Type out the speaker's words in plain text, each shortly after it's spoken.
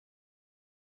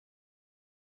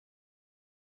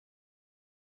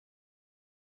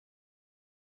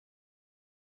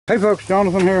Hey folks,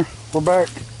 Jonathan here. We're back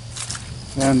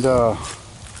and got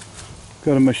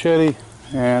a machete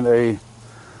and a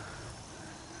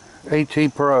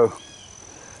AT Pro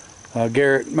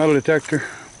Garrett metal detector.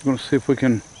 We're going to see if we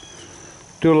can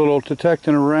do a little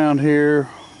detecting around here,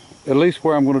 at least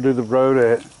where I'm going to do the road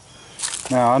at.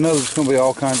 Now I know there's going to be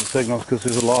all kinds of signals because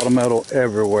there's a lot of metal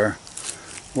everywhere.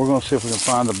 We're going to see if we can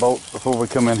find the bolts before we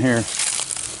come in here,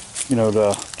 you know,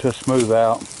 to smooth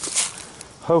out.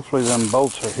 Hopefully them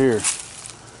bolts are here.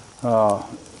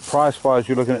 Price wise,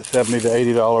 you're looking at $70 to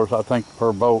 $80 I think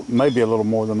per bolt, maybe a little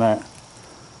more than that,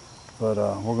 but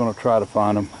we're going to try to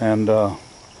find them, and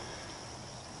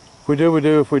if we do we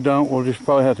do, if we don't we'll just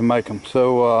probably have to make them.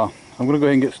 So I'm going to go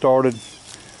ahead and get started,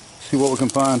 see what we can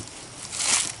find.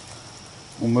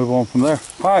 We'll move on from there.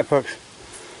 Alright folks,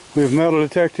 we have metal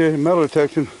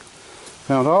detection,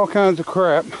 found all kinds of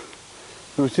crap.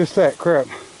 It was just that crap.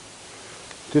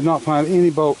 Did not find any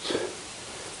bolts.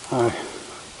 I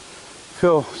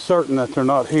feel certain that they're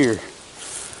not here.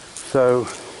 So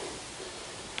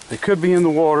they could be in the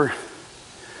water.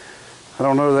 I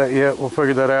don't know that yet. We'll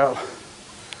figure that out.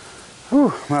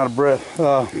 Whew, I'm out of breath.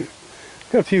 Got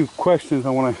a few questions I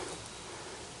want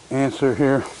to answer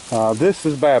here. This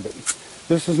is Babbitt.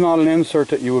 This is not an insert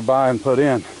that you would buy and put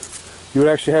in. You would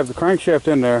actually have the crankshaft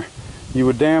in there. You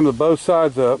would dam the both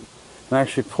sides up and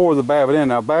actually pour the Babbitt in.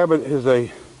 Now Babbitt is a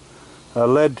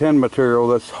lead tin material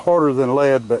that's harder than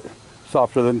lead but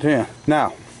softer than tin.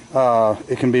 Now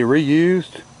it can be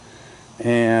reused,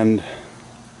 and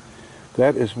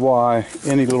that is why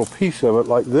any little piece of it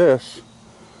like this,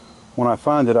 when I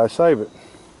find it I save it,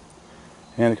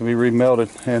 and it can be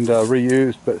remelted and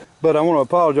reused. But I want to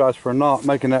apologize for not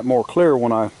making that more clear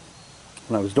when I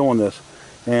was doing this.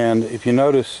 And if you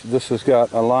notice, this has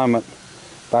got alignment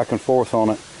back and forth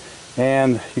on it,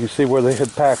 and you can see where they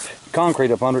had packed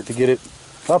concrete up under it to get it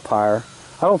up higher.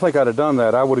 I don't think I'd have done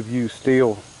that. I would have used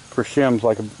steel for shims,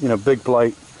 like a big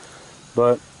plate,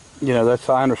 but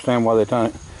I understand why they've done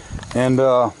it. And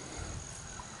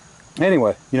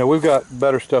anyway, we've got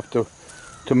better stuff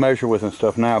to measure with and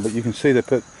stuff now, but you can see they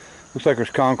put, looks like there's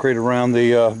concrete around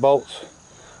the bolts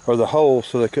or the holes,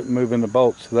 so they couldn't move in the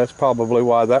bolts. So that's probably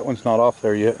why that one's not off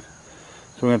there yet.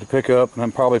 So we have to pick up, and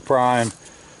I'm probably prying.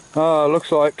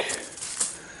 Looks like,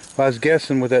 if I was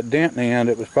guessing with that dent in the end,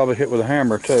 it was probably hit with a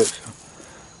hammer too. So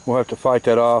we'll have to fight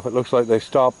that off. It looks like they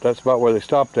stopped. That's about where they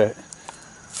stopped at.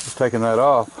 Just taking that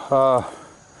off.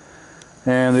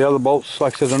 And the other bolts,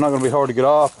 like I said, they're not going to be hard to get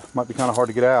off. Might be kind of hard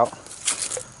to get out.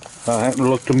 I haven't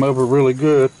looked them over really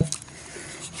good.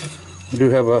 We do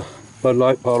have a Bud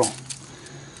Light bottle.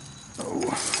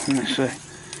 Oh, let me see.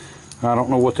 I don't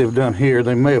know what they've done here.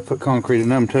 They may have put concrete in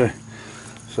them too.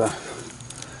 So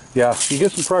yeah, you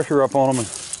get some pressure up on them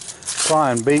and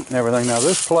try and beat and everything. Now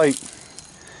this plate,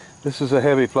 this is a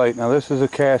heavy plate. Now this is a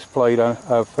cast plate.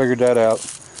 I figured that out.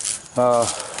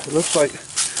 It looks like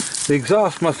the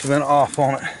exhaust must have been off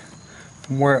on it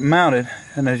from where it mounted,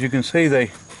 and as you can see,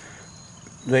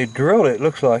 they drilled it.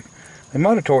 Looks like they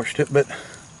might have torched it, but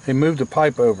they moved the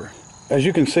pipe over. As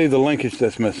you can see, the linkage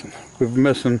that's missing. We're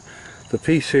missing the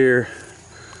piece here,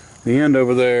 the end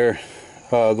over there,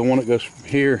 the one that goes from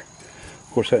here.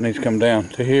 Of course, that needs to come down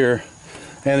to here,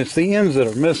 and it's the ends that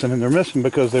are missing, and they're missing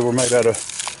because they were made out of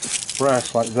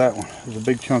brass like that one. There's a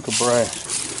big chunk of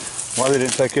brass. Why they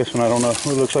didn't take this one, I don't know. It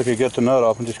looks like they got the nut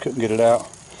off and just couldn't get it out.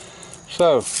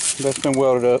 So that's been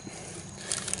welded up,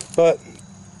 but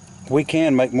we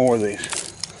can make more of these.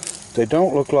 They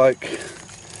don't look like,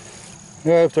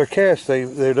 if they're cast,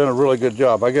 they've done a really good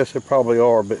job. I guess they probably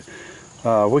are, but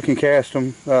we can cast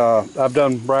them. I've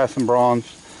done brass and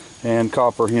bronze and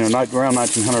copper, around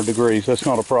 1900 degrees. That's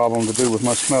not a problem to do with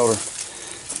my smelter.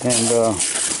 And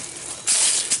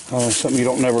something you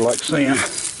don't never like seeing. I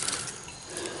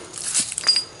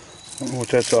don't know what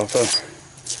that's off of.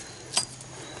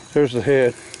 There's the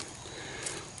head.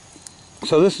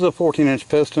 So this is a 14-inch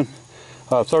piston,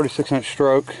 36-inch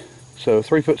stroke. So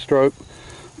 3-foot stroke,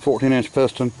 14-inch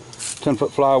piston,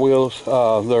 10-foot flywheels.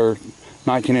 They're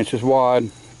 19 inches wide.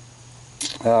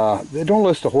 They don't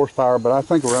list the horsepower, but I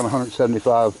think around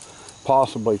 175,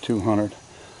 possibly 200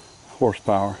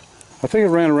 horsepower. I think it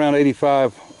ran around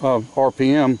 85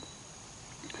 RPM,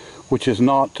 which is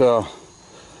not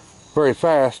very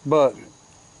fast, but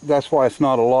that's why it's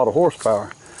not a lot of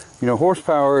horsepower.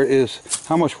 Horsepower is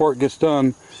how much work gets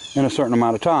done in a certain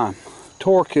amount of time.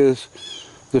 Torque is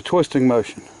the twisting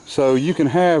motion. So you can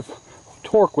have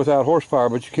torque without horsepower,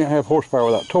 but you can't have horsepower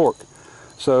without torque.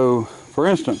 So, for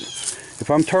instance, if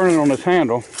I'm turning on this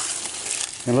handle,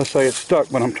 and let's say it's stuck,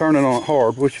 but I'm turning on it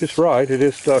hard, which is right, it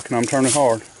is stuck and I'm turning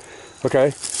hard.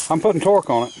 Okay, I'm putting torque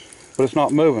on it. but it's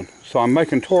not moving. So I'm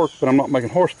making torque, but I'm not making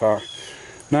horsepower.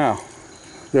 Now,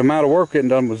 the amount of work getting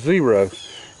done was 0,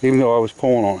 even though I was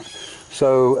pulling on it.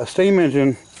 So a steam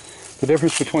engine, the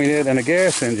difference between it and a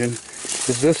gas engine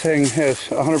is this thing has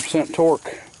 100%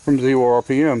 torque from 0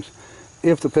 RPMs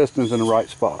if the piston's in the right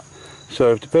spot.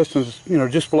 So if the piston's, you know,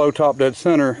 just below top dead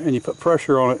center and you put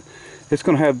pressure on it, it's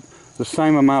going to have the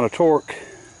same amount of torque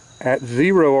at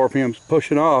 0 RPMs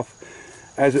pushing off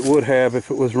as it would have if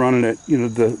it was running at, you know,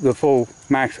 the full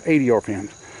max 80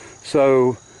 RPMs.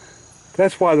 So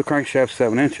that's why the crankshaft's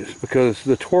 7 inches, because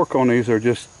the torque on these are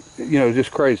just, you know,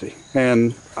 just crazy.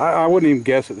 And I wouldn't even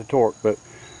guess at the torque, but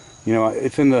you know,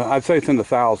 it's in the, I'd say it's in the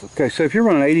thousands. Okay, so if you're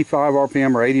running 85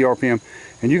 RPM or 80 RPM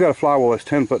and you got a flywheel that's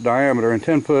 10-foot diameter, and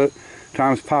 10 foot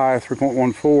times pi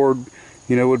 3.14,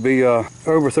 you know, would be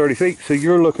over 30 feet. So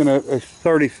you're looking at a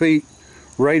 30 feet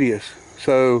radius.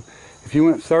 So if you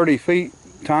went 30 feet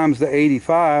times the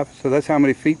 85, so that's how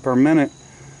many feet per minute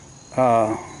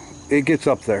it gets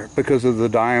up there because of the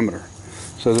diameter.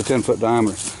 So the 10-foot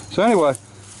diameter. So anyway,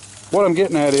 what I'm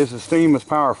getting at is the steam is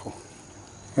powerful,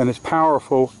 and it's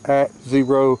powerful at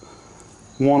 0, 1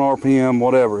 RPM,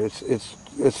 whatever. It's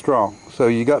strong. So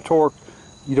you got torque,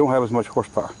 you don't have as much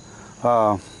horsepower.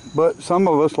 But some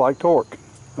of us like torque.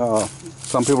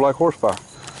 Some people like horsepower.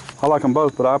 I like them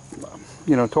both, but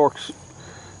you know,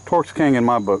 torque's king in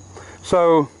my book.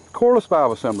 So Corliss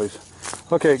valve assemblies.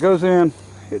 Okay, it goes in,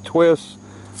 it twists.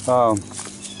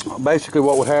 Basically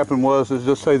what would happen is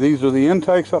just say these are the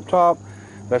intakes up top,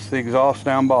 that's the exhaust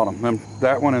down bottom, and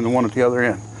that one and the one at the other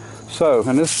end. So,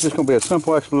 and this is just going to be a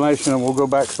simple explanation, and we'll go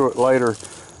back through it later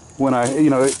when I, you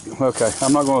know, okay,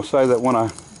 I'm not going to say that when I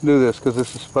do this, because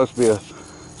this is supposed to be a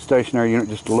stationary unit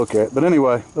just to look at. But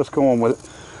anyway, let's go on with it.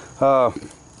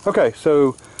 Okay,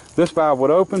 so this valve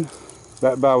would open,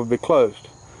 that valve would be closed.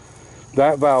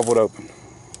 That valve would open,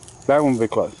 that one would be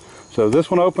closed. So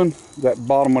this one open, that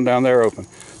bottom one down there open.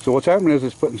 So what's happening is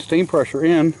it's putting steam pressure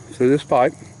in through this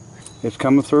pipe. It's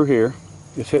coming through here.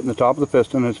 It's hitting the top of the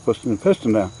piston, and it's pushing the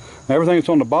piston down. Now everything that's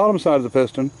on the bottom side of the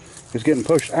piston is getting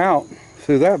pushed out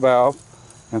through that valve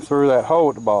and through that hole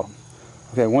at the bottom.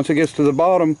 Okay, once it gets to the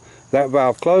bottom, that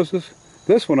valve closes,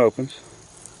 this one opens,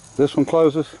 this one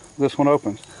closes, this one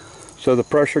opens. So the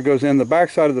pressure goes in the back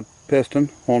side of the piston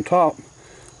on top,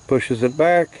 pushes it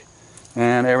back,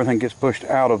 and everything gets pushed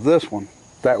out of this one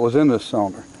that was in this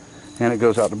cylinder, and it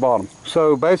goes out the bottom.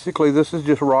 So basically this is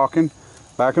just rocking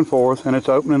back and forth, and it's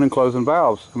opening and closing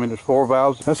valves. I mean, there's 4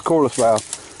 valves. That's Corliss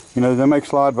valve. You know, they make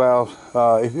slide valves.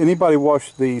 If anybody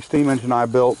watched the steam engine I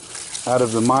built out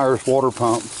of the Myers water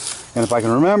pump, and if I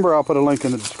can remember, I'll put a link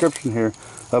in the description here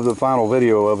of the final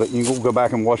video of it. You can go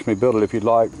back and watch me build it if you'd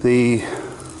like. The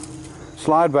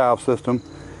slide valve system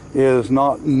is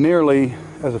not nearly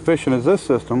as efficient as this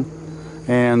system,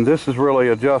 and this is really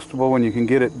adjustable, and you can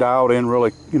get it dialed in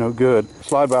really, you know, good.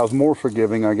 Slide valve's more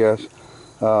forgiving, I guess,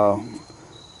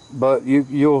 but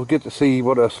you'll get to see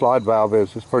what a slide valve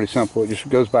is. It's pretty simple. It just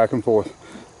goes back and forth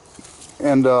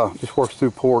and just works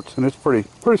through ports, and it's pretty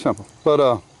simple.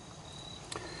 But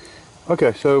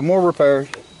okay, so more repairs,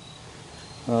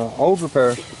 old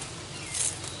repairs.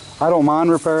 I don't mind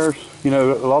repairs. You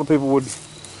know, a lot of people would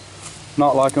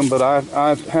not like them, but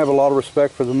I have a lot of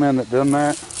respect for the men that done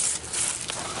that,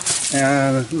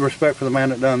 and respect for the man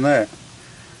that done that.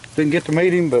 Didn't get to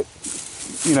meet him, but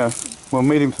you know, we'll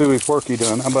meet him through his work he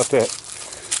done. How about that?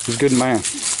 He's a good man.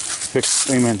 Fixed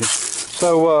the steam engine.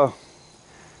 So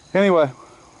anyway,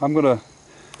 I'm gonna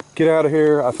get out of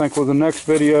here. I think with the next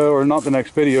video, or not the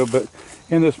next video, but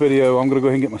in this video, I'm gonna go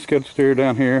ahead and get my skid steer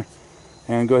down here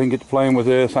and go ahead and get to playing with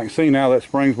this. I can see now that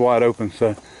spring's wide open,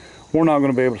 so we're not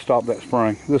going to be able to stop that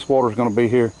spring. This water's going to be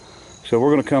here, so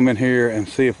we're going to come in here and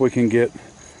see if we can get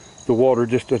the water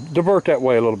just to divert that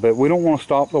way a little bit. We don't want to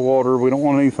stop the water. We don't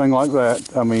want anything like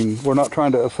that. I mean, we're not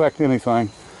trying to affect anything.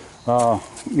 You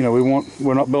know,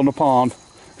 we're not building a pond,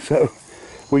 so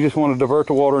we just want to divert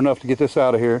the water enough to get this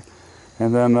out of here,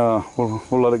 and then we'll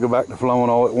let it go back to flowing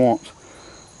all at once.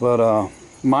 But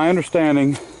my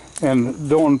understanding, and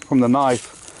doing from the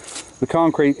knife, the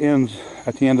concrete ends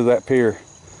at the end of that pier,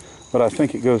 but I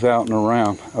think it goes out and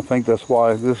around. I think that's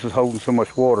why this is holding so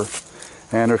much water,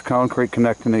 and there's concrete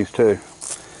connecting these two.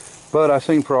 But I've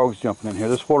seen frogs jumping in here.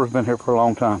 This water's been here for a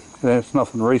long time, and it's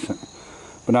nothing recent.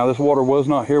 But now this water was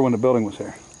not here when the building was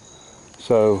here.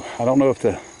 So I don't know if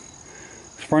the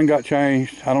spring got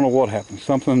changed. I don't know what happened.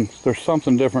 There's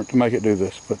something different to make it do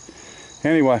this. But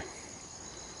anyway,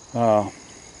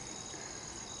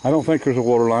 I don't think there's a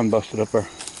water line busted up there.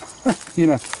 You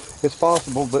know, it's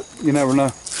possible, but you never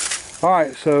know. All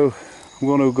right, so I'm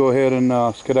going to go ahead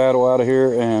and skedaddle out of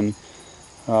here and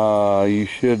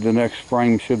The next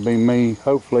spring should be me,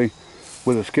 hopefully,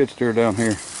 with a skid steer down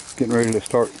here, getting ready to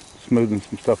start smoothing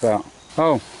some stuff out.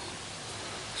 Oh,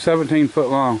 17 foot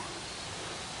long.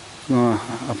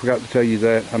 I forgot to tell you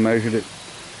that. I measured it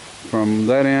from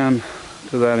that end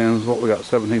to that end is what we got,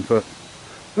 17 foot.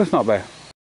 That's not bad.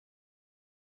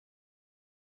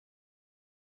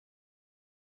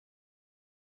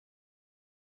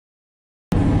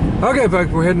 Okay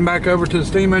folks, we're heading back over to the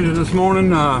steam engine this morning.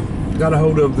 Got a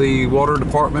hold of the water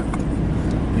department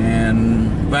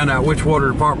and found out which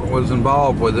water department was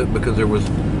involved with it, because there was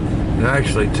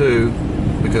actually two,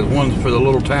 because one's for the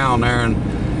little town there and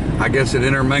I guess it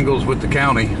intermingles with the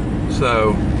county.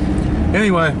 So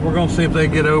anyway, we're gonna see if they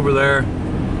get over there,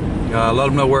 let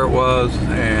them know where it was,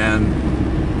 and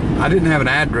I didn't have an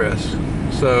address,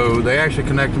 so they actually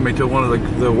connected me to one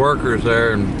of the workers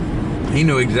there, and he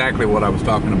knew exactly what I was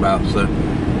talking about. So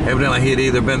evidently he had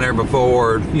either been there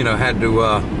before or, you know, had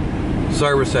to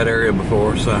service that area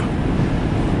before. So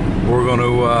we're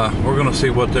gonna see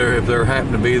what if they're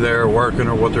happen to be there working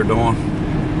or what they're doing.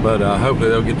 But hopefully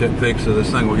they'll get that fixed so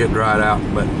this thing will get dried out.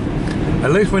 But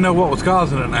at least we know what was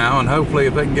causing it now, and hopefully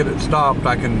if they can get it stopped,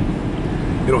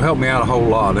 it'll help me out a whole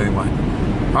lot anyway.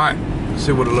 All right, let's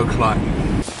see what it looks like.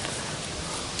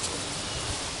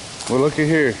 Well, looky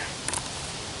here.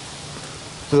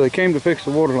 So they came to fix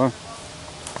the water line,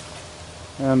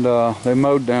 and they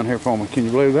mowed down here for me. Can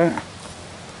you believe that?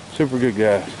 Super good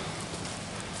guys.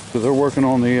 So they're working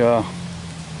on the,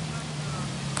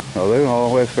 they're all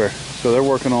the way through. So they're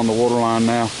working on the water line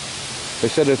now. They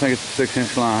said they think it's a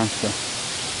 6-inch line, so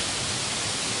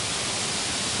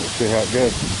we'll see how it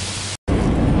goes.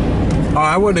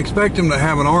 I wouldn't expect them to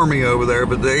have an army over there,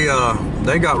 but they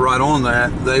got right on that.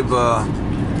 They've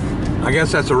I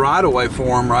guess that's a right-of-way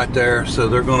for them right there, so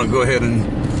they're going to go ahead and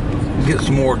get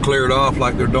some more cleared off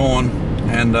like they're doing,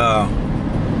 and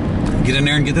get in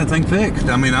there and get that thing fixed.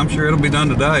 I mean, I'm sure it'll be done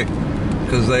today,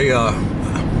 because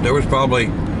there was probably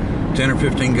 10 or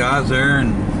 15 guys there,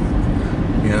 and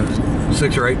you know,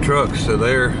 6 or 8 trucks, so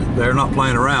they're not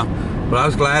playing around. But I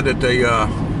was glad that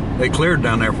they cleared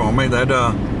down there for me. That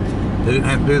they didn't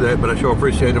have to do that, but I sure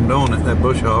appreciate them doing it, that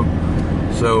bush hog.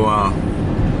 So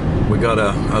we got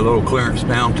a little clearance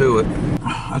down to it.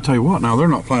 I tell you what, now they're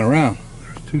not playing around.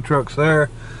 There's 2 trucks there,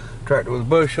 tractor with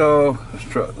bush hog, this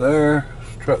truck there,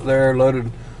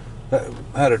 loaded,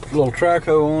 had a little track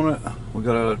hoe on it. We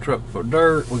got a truck for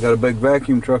dirt. We got a big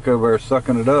vacuum truck over there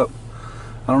sucking it up.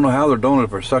 I don't know how they're doing it,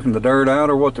 if they're sucking the dirt out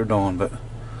or what they're doing, but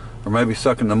or maybe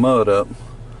sucking the mud up.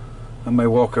 I may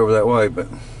walk over that way, but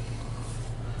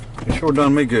it sure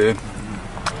done me good.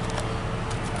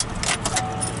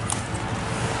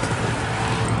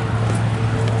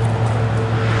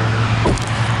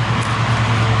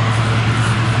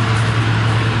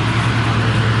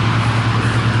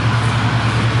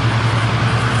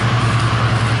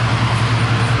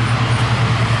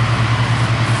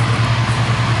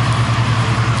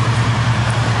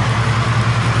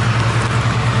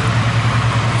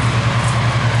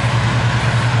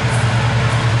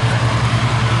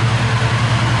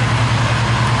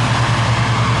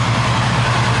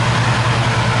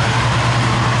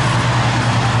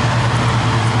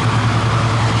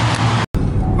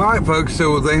 Alright folks,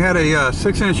 so they had a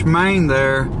 6-inch main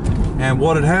there, and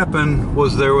what had happened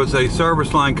was there was a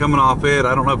service line coming off it.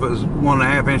 I don't know if it was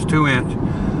 1.5 inch, 2 inch,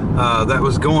 that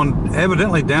was going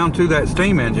evidently down to that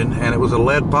steam engine, and it was a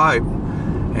lead pipe,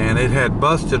 and it had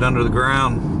busted under the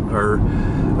ground or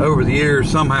over the years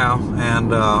somehow,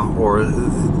 and or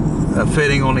a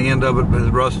fitting on the end of it was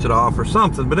rusted off or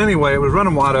something. But anyway, it was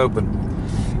running wide open,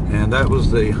 and that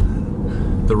was the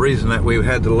reason that we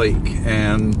had the leak.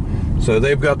 And so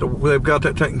they've got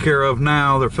that taken care of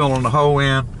now. They're filling the hole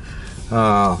in.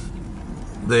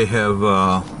 They have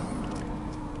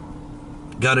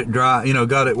got it dry, you know,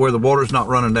 got it where the water's not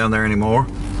running down there anymore.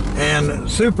 And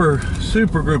super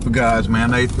group of guys,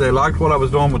 man. They liked what I was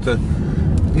doing with the,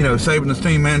 you know, saving the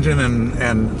steam engine,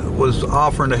 and was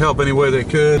offering to help any way they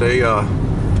could.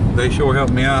 They sure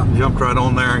helped me out, jumped right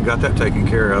on there and got that taken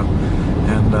care of.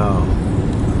 And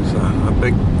so a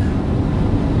big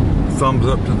thumbs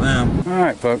up to them. All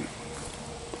right, folks.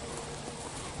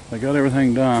 They got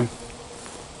everything done.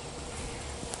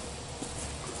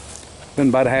 Been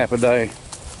about a half a day.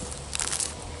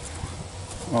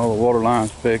 All the water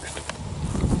lines fixed.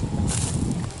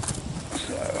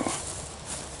 So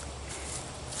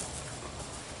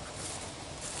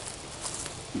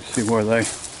you see where they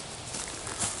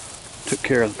took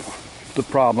care of the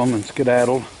problem and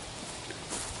skedaddled.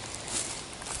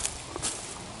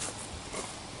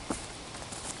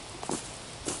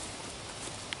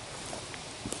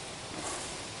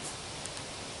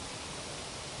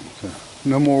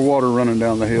 No more water running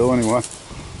down the hill anyway.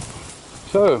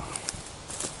 So,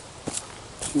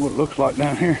 see what it looks like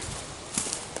down here.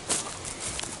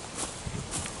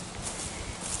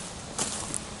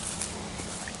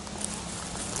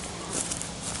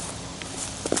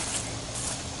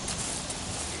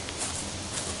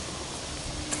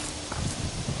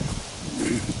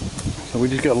 So we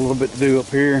just got a little bit to do up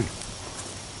here.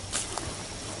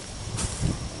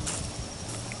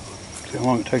 See how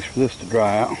long it takes for this to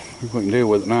dry out. If we can deal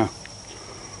with it now.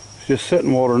 It's just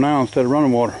sitting water now instead of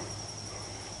running water.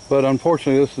 But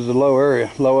unfortunately this is a low area,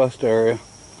 lowest area.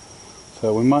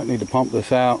 So we might need to pump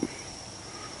this out,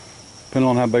 depending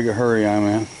on how big a hurry I'm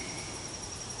in.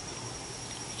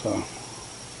 So,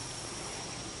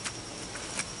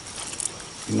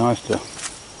 be nice to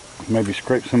maybe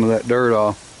scrape some of that dirt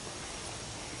off.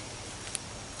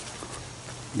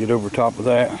 Get over top of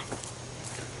that.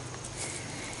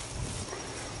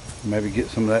 Maybe get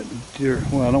some of that dirt.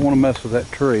 Well, I don't want to mess with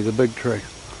that tree, the big tree.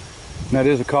 And that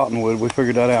is a cottonwood, we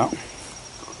figured that out.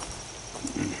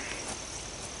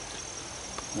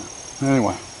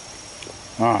 Anyway,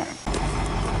 alright.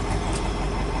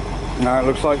 Alright,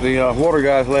 looks like the water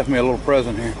guys left me a little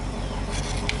present here.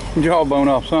 Jawbone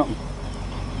off something.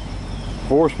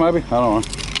 Horse maybe? I don't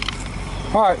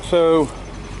know. Alright, so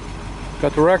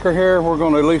got the wrecker here. We're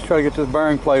going to at least try to get this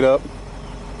bearing plate up.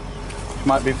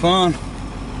 Might be fun,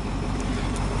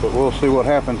 but we'll see what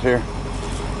happens here.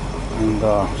 And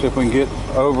see if we can get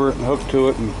over it and hook to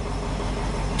it, and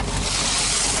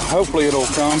hopefully it'll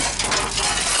come.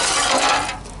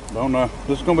 Don't know.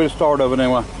 This is going to be the start of it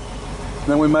anyway.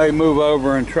 Then we may move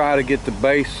over and try to get the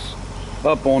base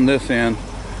up on this end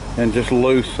and just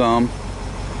loose some,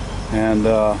 and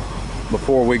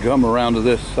before we come around to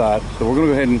this side. So we're going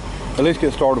to go ahead and at least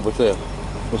get started with this.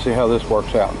 We'll see how this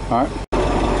works out. All right.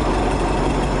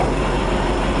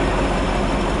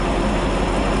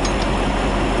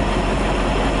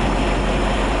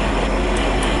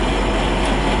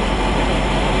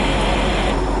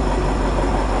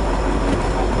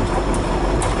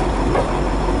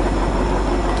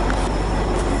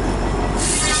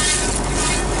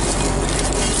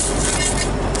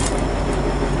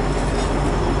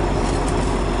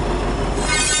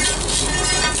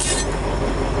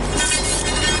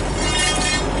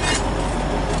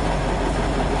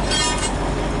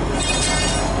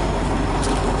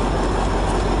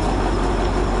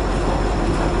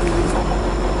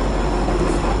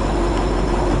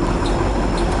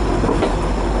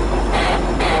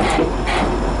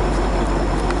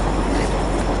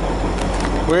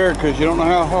 Weird, because you don't know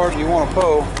how hard you want to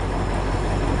pull.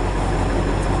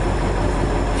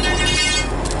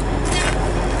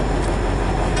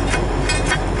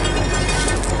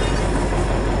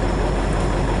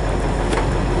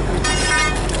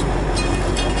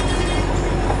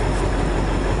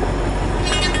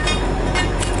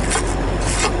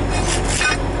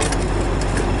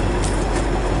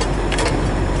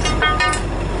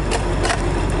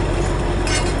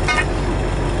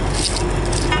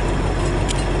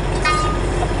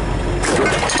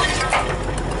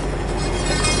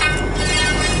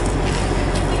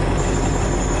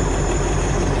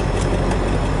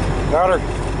 Got her.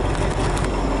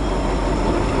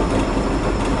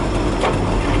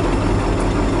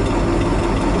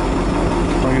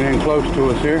 Bring it in close to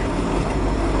us here.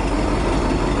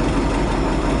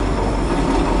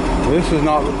 This is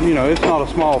not, you know, it's not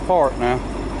a small part now.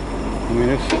 I mean,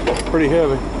 it's pretty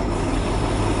heavy.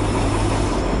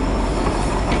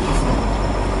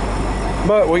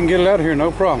 But we can get it out of here, no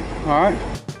problem. All right.